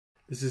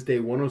This is day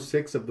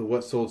 106 of the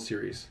What Sold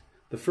series.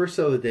 The first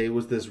sale of the day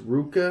was this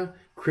Ruka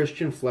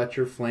Christian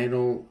Fletcher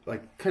flannel,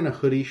 like kind of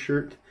hoodie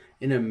shirt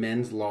in a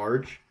men's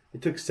large.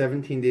 It took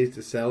 17 days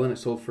to sell and it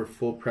sold for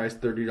full price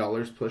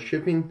 $30 plus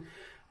shipping.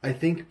 I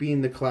think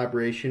being the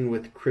collaboration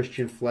with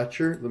Christian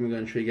Fletcher, let me go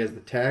and show you guys the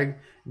tag,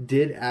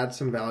 did add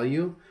some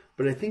value.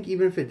 But I think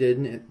even if it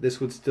didn't, this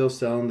would still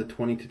sell in the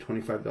 $20 to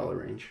 $25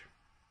 range.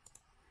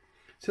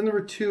 So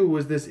number 2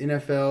 was this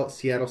NFL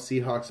Seattle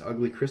Seahawks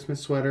ugly Christmas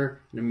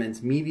sweater in a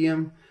men's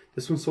medium.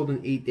 This one sold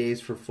in 8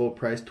 days for full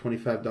price,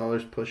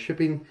 $25 plus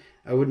shipping.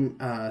 I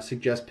wouldn't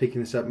suggest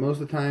picking this up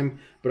most of the time,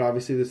 but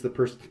obviously this is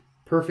the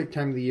perfect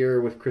time of the year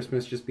with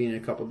Christmas just being in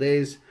a couple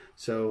days.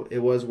 So it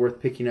was worth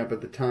picking up at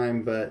the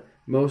time, but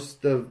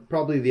most of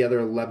probably the other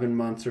 11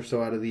 months or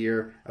so out of the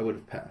year, I would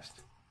have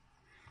passed.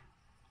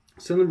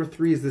 So number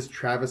 3 is this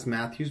Travis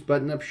Matthews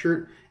button-up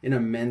shirt in a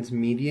men's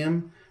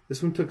medium.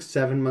 This one took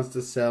 7 months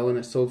to sell and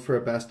it sold for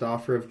a best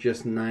offer of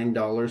just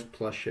 $9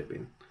 plus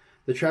shipping.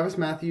 The Travis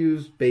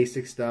Matthews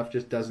basic stuff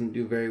just doesn't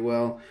do very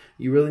well.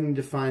 You really need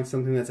to find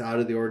something that's out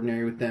of the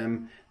ordinary with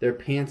them. Their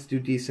pants do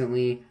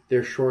decently,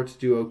 their shorts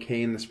do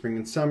okay in the spring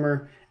and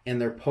summer,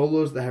 and their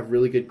polos that have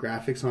really good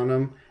graphics on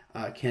them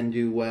can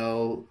do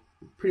well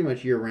pretty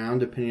much year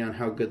round depending on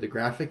how good the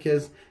graphic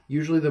is.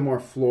 Usually the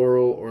more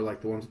floral or like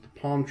the ones with the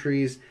palm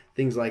trees,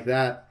 things like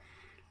that.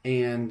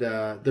 And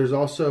there's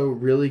also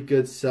really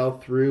good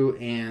sell-through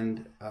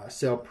and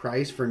sale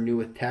price for new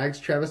with tags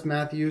Travis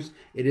Matthews.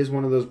 It is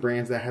one of those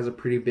brands that has a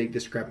pretty big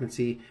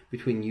discrepancy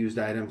between used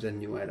items and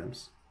new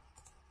items.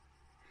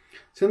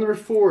 So number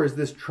 4 is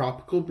this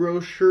Tropical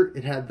Bros shirt.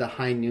 It had the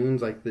high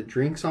noons, like the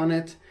drinks on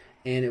it,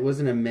 and it was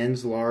in a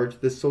men's large.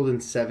 This sold in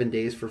 7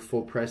 days for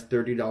full price,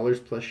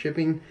 $30 plus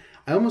shipping.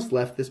 I almost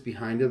left this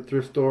behind at the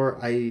thrift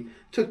store. I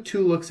took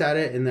 2 looks at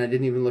it and then I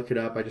didn't even look it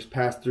up. I just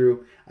passed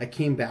through. I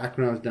came back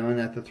when I was done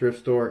at the thrift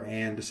store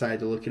and decided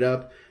to look it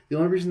up. The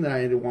only reason that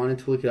I wanted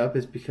to look it up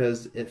is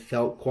because it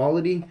felt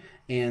quality,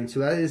 and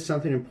so that is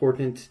something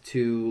important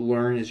to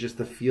learn, is just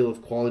the feel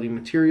of quality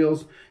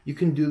materials. You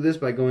can do this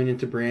by going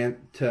into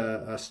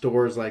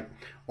stores like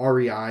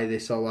REI. They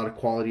sell a lot of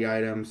quality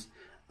items.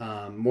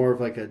 More of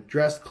like a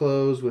dress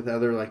clothes with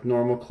other like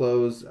normal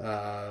clothes.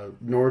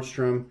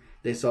 Nordstrom,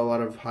 they sell a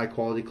lot of high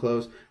quality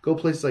clothes. Go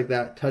places like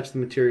that, touch the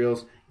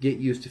materials, get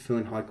used to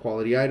feeling high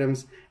quality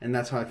items, and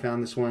that's how I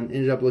found this one.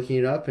 Ended up looking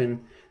it up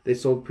and they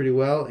sold pretty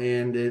well,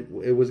 and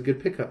it was a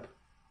good pickup.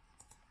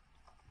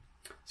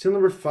 So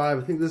number 5,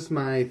 I think this is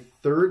my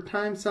 3rd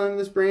time selling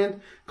this brand,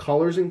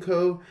 Collars &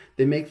 Co.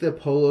 They make the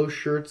polo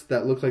shirts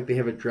that look like they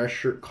have a dress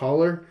shirt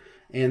collar.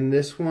 And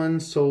this one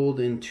sold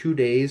in 2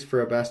 days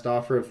for a best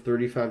offer of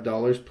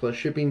 $35 plus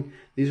shipping.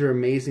 These are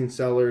amazing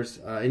sellers.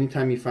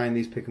 Anytime you find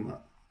these, pick them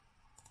up.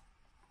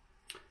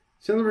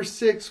 So number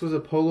 6 was a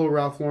Polo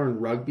Ralph Lauren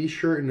rugby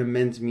shirt in a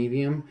men's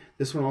medium.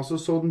 This one also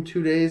sold in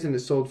 2 days and it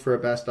sold for a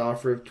best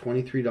offer of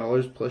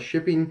 $23 plus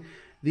shipping.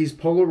 These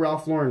Polo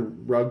Ralph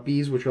Lauren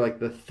rugbies, which are like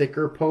the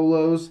thicker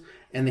polos,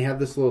 and they have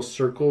this little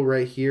circle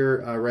right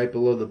here, right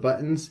below the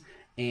buttons,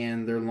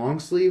 and they're long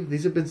sleeve.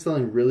 These have been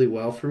selling really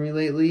well for me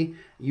lately,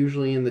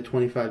 usually in the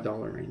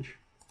 $25 range.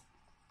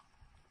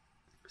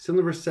 So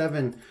number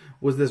 7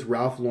 was this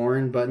Ralph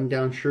Lauren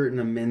button-down shirt in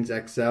a men's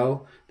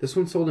XL. This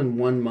one sold in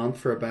 1 month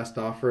for a best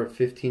offer of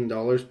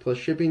 $15 plus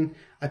shipping.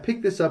 I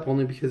picked this up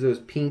only because it was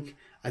pink.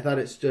 I thought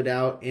it stood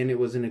out and it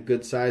was in a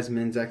good size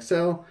men's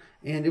XL,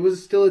 and it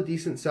was still a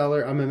decent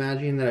seller. I'm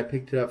imagining that I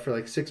picked it up for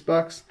like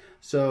 $6,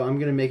 so I'm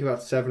gonna make about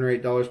 $7 or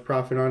 $8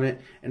 profit on it.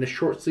 And a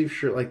short sleeve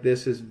shirt like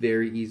this is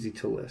very easy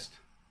to list.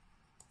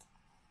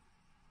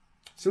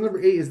 So number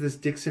 8 is this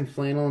Dixon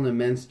flannel in the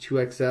men's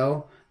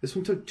 2XL. This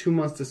one took 2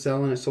 months to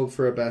sell and it sold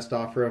for a best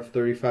offer of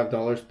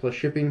 $35 plus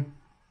shipping.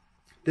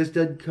 This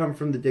did come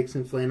from the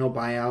Dixon flannel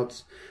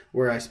buyouts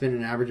where I spent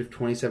an average of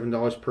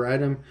 $27 per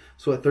item.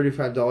 So at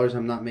 $35,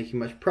 I'm not making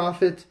much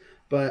profit,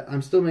 but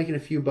I'm still making a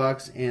few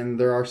bucks, and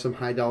there are some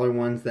high dollar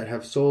ones that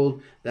have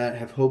sold that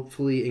have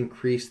hopefully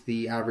increased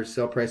the average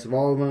sale price of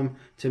all of them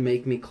to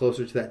make me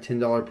closer to that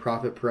 $10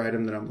 profit per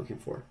item that I'm looking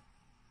for.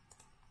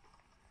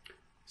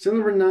 So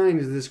number 9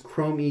 is this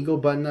Chrome Eagle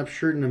button-up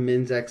shirt in a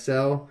men's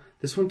XL.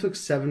 This one took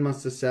 7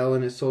 months to sell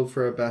and it sold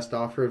for a best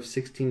offer of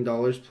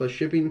 $16 plus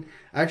shipping.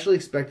 I actually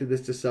expected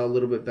this to sell a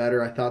little bit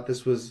better. I thought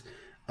this was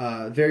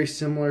very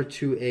similar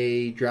to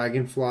a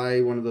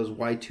Dragonfly, one of those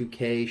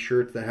Y2K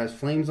shirts that has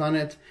flames on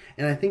it.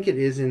 And I think it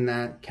is in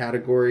that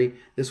category.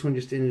 This one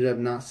just ended up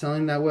not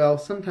selling that well.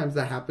 Sometimes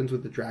that happens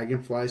with the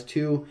Dragonflies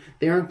too.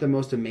 They aren't the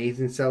most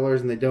amazing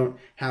sellers and they don't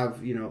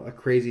have, you know, a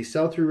crazy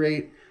sell-through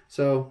rate.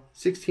 So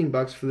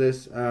 $16 for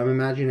this. I'm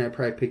imagining I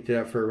probably picked it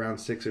up for around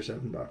 $6 or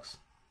 $7.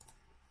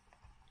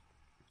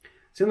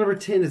 So number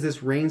 10 is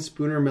this Rain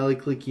Spooner Mele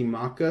Kalikimaka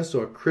Maka, so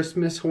a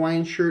Christmas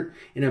Hawaiian shirt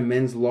in a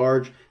men's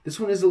large.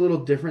 This one is a little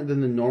different than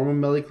the normal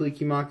Mele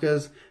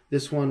Kalikimakas.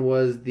 This one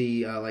was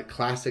the like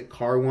classic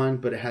car one,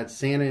 but it had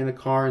Santa in a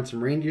car and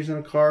some reindeers in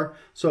a car,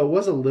 so it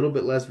was a little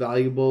bit less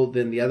valuable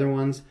than the other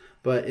ones.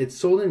 But it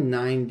sold in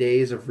 9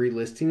 days of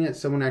relisting it.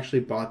 Someone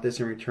actually bought this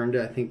and returned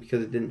it, I think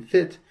because it didn't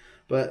fit.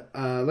 But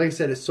like I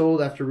said, it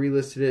sold after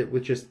relisted it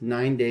with just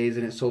 9 days,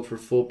 and it sold for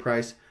full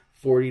price,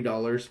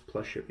 $40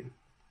 plus shipping.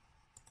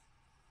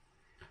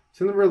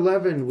 So number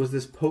 11 was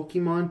this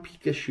Pokemon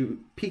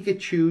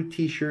Pikachu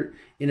t-shirt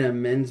in a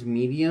men's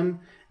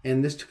medium.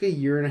 And this took a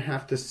year and a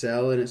half to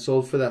sell, and it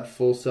sold for that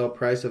full sale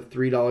price of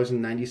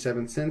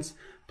 $3.97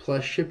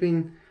 plus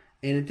shipping.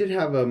 And it did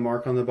have a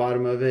mark on the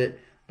bottom of it,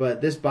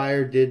 but this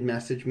buyer did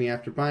message me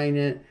after buying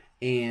it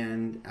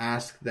and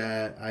ask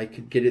that I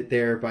could get it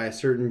there by a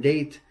certain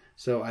date.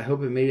 So I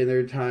hope it made it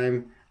there in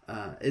time.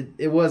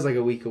 It was like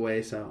a week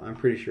away, so I'm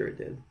pretty sure it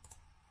did.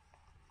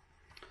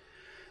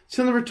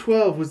 So number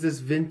 12 was this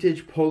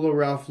vintage Polo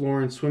Ralph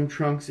Lauren swim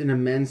trunks in a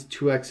men's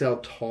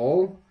 2XL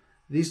tall.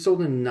 These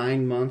sold in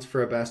 9 months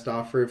for a best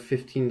offer of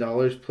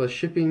 $15 plus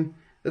shipping.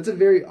 That's a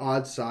very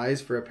odd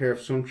size for a pair of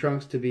swim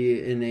trunks to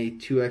be in a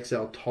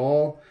 2XL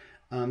tall.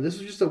 This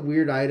was just a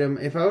weird item.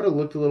 If I would have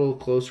looked a little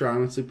closer, I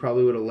honestly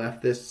probably would have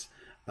left this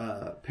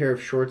pair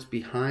of shorts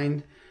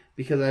behind,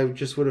 because I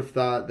just would have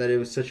thought that it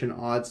was such an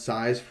odd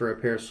size for a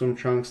pair of swim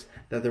trunks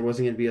that there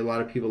wasn't going to be a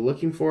lot of people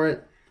looking for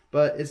it.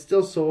 But it's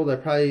still sold. I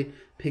probably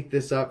picked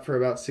this up for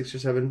about $6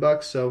 or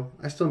 $7, so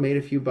I still made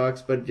a few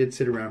bucks, but it did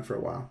sit around for a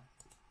while.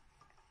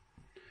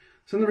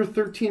 So number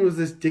 13 was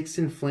this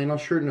Dixon flannel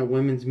shirt in a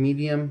women's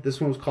medium. This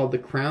one was called the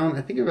Crown.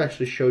 I think I've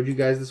actually showed you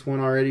guys this one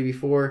already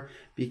before,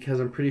 because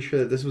I'm pretty sure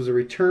that this was a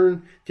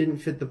return. Didn't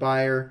fit the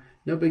buyer.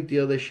 No big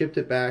deal. They shipped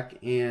it back,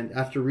 and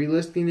after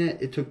relisting it,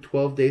 it took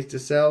 12 days to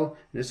sell,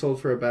 and it sold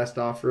for a best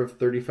offer of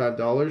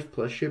 $35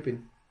 plus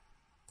shipping.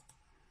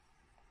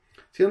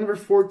 Sale number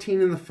 14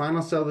 and the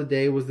final sale of the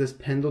day was this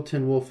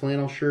Pendleton wool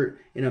flannel shirt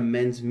in a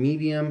men's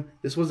medium.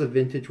 This was a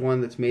vintage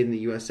one that's made in the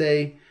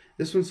USA.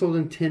 This one sold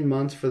in 10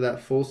 months for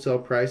that full sale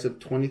price of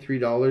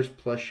 $23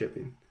 plus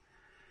shipping.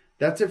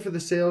 That's it for the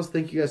sales.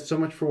 Thank you guys so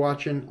much for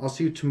watching. I'll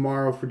see you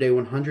tomorrow for day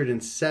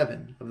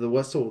 107 of the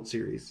What Sold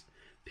series.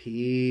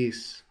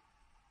 Peace.